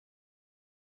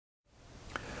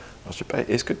je sais pas,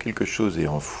 est-ce que quelque chose est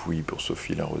enfoui pour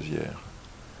Sophie La Rosière?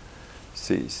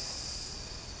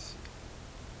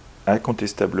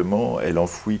 Incontestablement, elle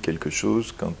enfouit quelque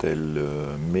chose quand elle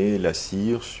met la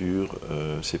cire sur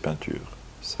ses peintures.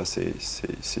 Ça,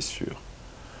 c'est sûr.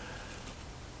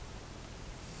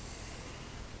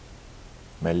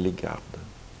 Mais elle les garde.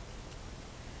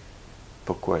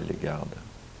 Pourquoi elle les garde?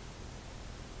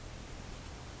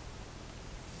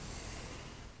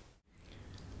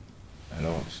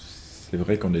 Alors, c'est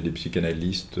vrai qu'on est des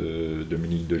psychanalystes,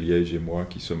 Dominique de Liege et moi,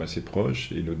 qui sommes assez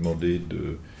proches, et nous demander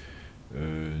de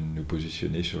nous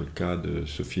positionner sur le cas de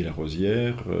Sophie La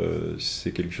Rosière,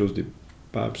 c'est quelque chose de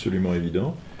pas absolument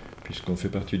évident, puisqu'on fait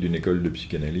partie d'une école de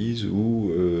psychanalyse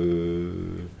où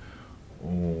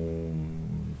on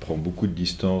prend beaucoup de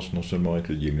distance, non seulement avec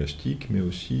le diagnostic, mais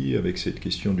aussi avec cette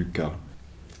question du cas.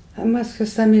 Moi, ce que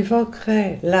ça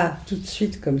m'évoquerait, là, tout de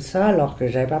suite, comme ça, alors que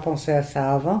je n'avais pas pensé à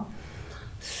ça avant,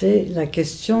 c'est la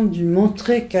question du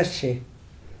montré caché,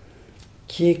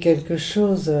 qui est quelque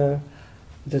chose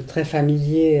de très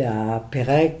familier à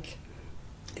Pérec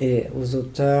et aux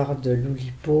auteurs de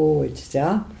l'Oulipo, etc.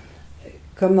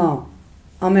 Comment,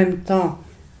 en même temps,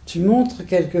 tu montres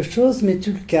quelque chose, mais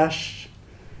tu le caches.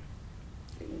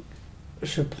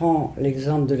 Je prends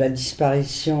l'exemple de la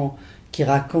disparition, qui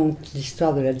raconte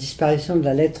l'histoire de la disparition de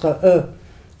la lettre E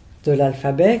de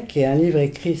l'alphabet, qui est un livre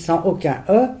écrit sans aucun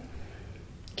E,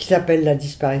 qui s'appelle La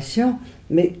disparition,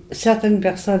 mais certaines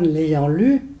personnes l'ayant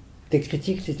lu, des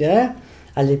critiques littéraires,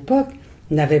 à l'époque,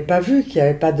 n'avaient pas vu qu'il n'y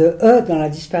avait pas de E dans la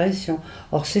disparition.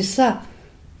 Or, c'est ça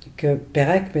que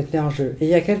Pérec mettait en jeu. Et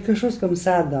il y a quelque chose comme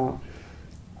ça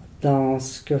dans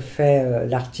ce que fait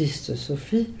l'artiste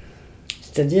Sophie,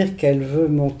 c'est-à-dire qu'elle veut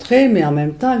montrer, mais en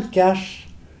même temps, elle cache.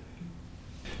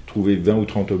 Trouver 20 ou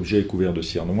 30 objets couverts de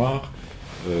cire noire,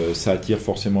 ça attire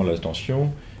forcément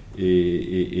l'attention,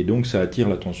 et donc ça attire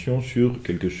l'attention sur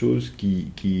quelque chose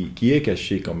qui est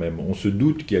caché quand même. On se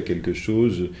doute qu'il y a quelque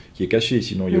chose qui est caché,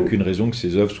 sinon il n'y a aucune raison que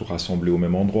ces œuvres soient rassemblées au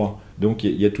même endroit. Donc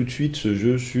il y a tout de suite ce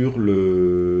jeu sur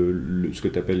ce que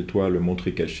tu appelles toi le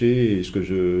montré caché, et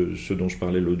ce dont je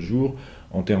parlais l'autre jour,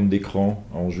 en termes d'écran,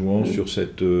 en jouant sur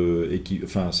cet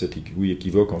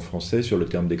équivoque en français, sur le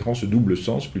terme d'écran, ce double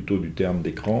sens plutôt du terme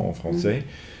d'écran en français,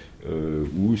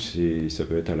 où ça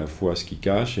peut être à la fois ce qui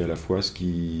cache et à la fois ce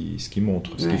qui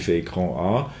montre, ce qui fait écran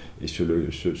A et ce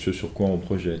sur quoi on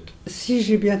projette. Si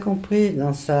j'ai bien compris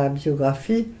dans sa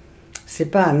biographie,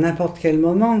 c'est pas à n'importe quel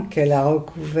moment qu'elle a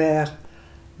recouvert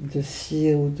de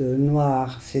cire ou de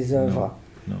noir ses œuvres.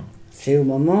 Non. C'est au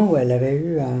moment où elle avait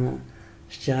eu un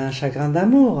chagrin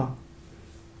d'amour,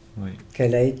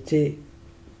 qu'elle a été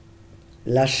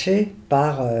lâchée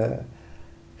par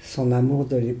son amour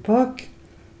de l'époque,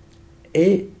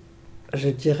 et je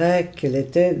dirais qu'elle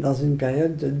était dans une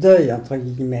période de deuil, entre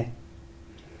guillemets.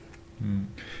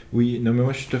 Oui, non, mais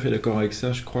moi je suis tout à fait d'accord avec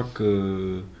ça. Je crois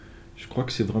que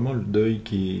c'est vraiment le deuil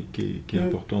qui est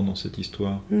important dans cette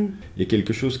histoire. Il y a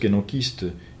quelque chose qui est enquiste,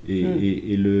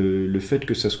 et le fait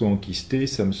que ça soit enquisté,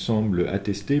 ça me semble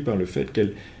attesté par le fait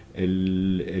qu'elle,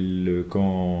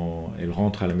 quand elle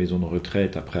rentre à la maison de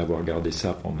retraite après avoir gardé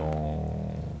ça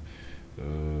pendant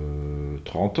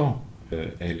 30 ans,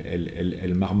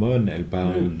 elle marmonne, elle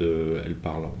parle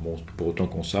bon, pour autant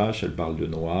qu'on sache, elle parle de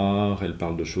noir, elle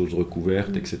parle de choses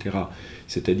recouvertes, etc.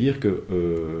 C'est-à-dire que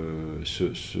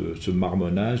ce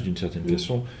marmonnage, d'une certaine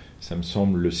façon, ça me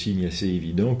semble le signe assez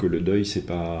évident que le deuil s'est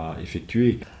pas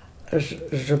effectué.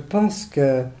 Je pense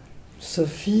que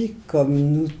Sophie, comme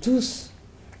nous tous,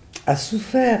 a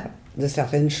souffert de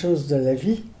certaines choses de la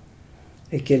vie,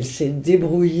 et qu'elle s'est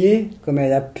débrouillée comme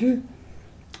elle a pu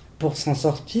pour s'en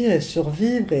sortir et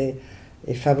survivre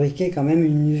et fabriquer quand même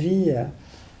une vie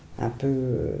un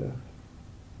peu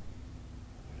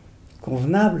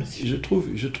convenable. Je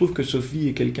trouve que Sophie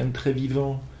est quelqu'un de très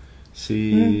vivant. C'est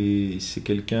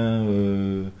quelqu'un...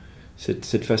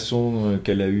 cette façon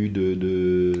qu'elle a eue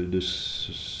de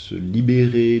se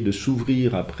libérer, de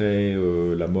s'ouvrir après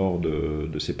la mort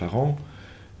de ses parents,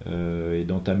 et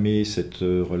d'entamer cette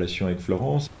relation avec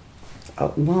Florence.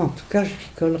 Alors, moi, en tout cas, je ne lui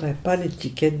collerais pas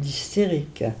l'étiquette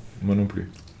d'hystérique. Moi non plus.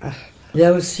 Il y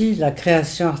a aussi la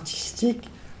création artistique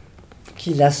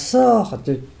qui la sort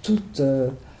de toute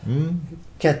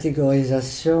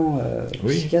catégorisation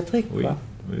psychiatrique. Oui. Quoi.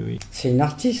 Oui. C'est une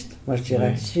artiste, moi je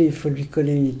dirais. S'il faut lui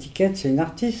coller une étiquette, c'est une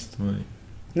artiste.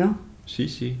 Non ?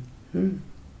 Si.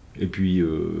 Et puis,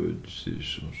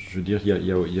 je veux dire, il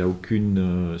y a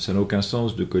aucune... ça n'a aucun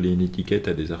sens de coller une étiquette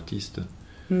à des artistes.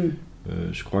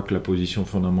 Je crois que la position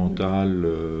fondamentale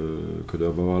que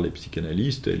doivent avoir les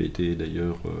psychanalystes, elle était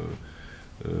d'ailleurs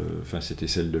enfin c'était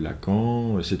celle de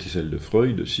Lacan, c'était celle de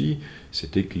Freud aussi,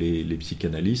 c'était que les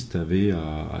psychanalystes avaient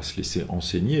à se laisser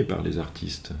enseigner par les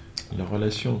artistes. La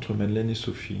relation entre Madeleine et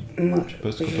Sophie, Moi, je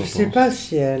ne je sais pas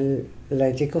si elle a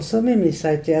été consommée, mais ça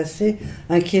a été assez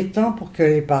inquiétant pour que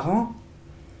les parents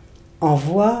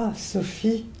envoient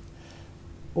Sophie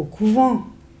au couvent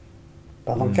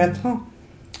pendant 4 ans,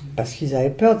 parce qu'ils avaient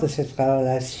peur de cette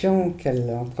relation qu'elle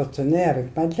entretenait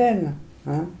avec Madeleine.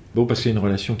 Hein. Bon, parce que c'est une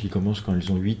relation qui commence quand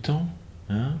ils ont 8 ans,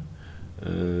 hein,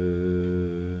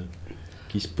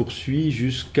 qui se poursuit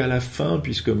jusqu'à la fin,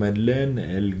 puisque Madeleine,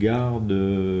 elle garde,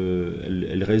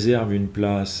 elle réserve une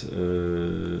place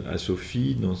à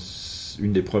Sophie, dans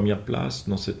une des premières places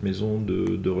dans cette maison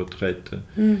de retraite.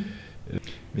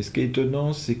 Mais ce qui est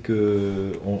étonnant, c'est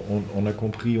que on a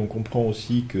compris, on comprend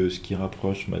aussi que ce qui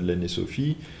rapproche Madeleine et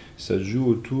Sophie, ça se joue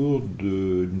autour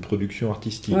d'une production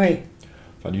artistique. Oui.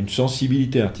 Enfin, d'une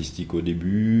sensibilité artistique. Au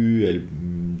début,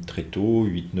 très tôt,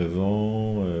 8-9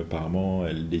 ans, apparemment,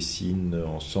 elles dessinent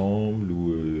ensemble,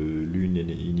 ou l'une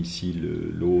initie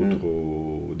l'autre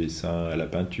au dessin, à la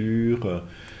peinture.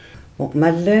 Bon,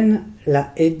 Madeleine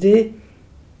l'a aidée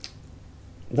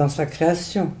dans sa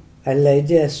création. Elle l'a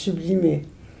aidée à sublimer.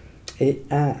 Et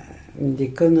une des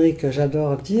conneries que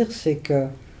j'adore dire, c'est que,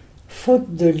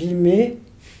 faute de limer,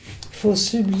 faut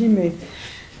sublimer.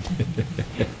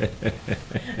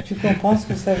 Tu comprends ce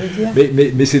que ça veut dire?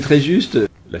 Mais c'est très juste.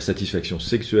 La satisfaction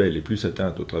sexuelle est plus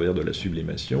atteinte au travers de la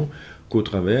sublimation qu'au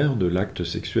travers de l'acte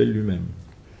sexuel lui-même.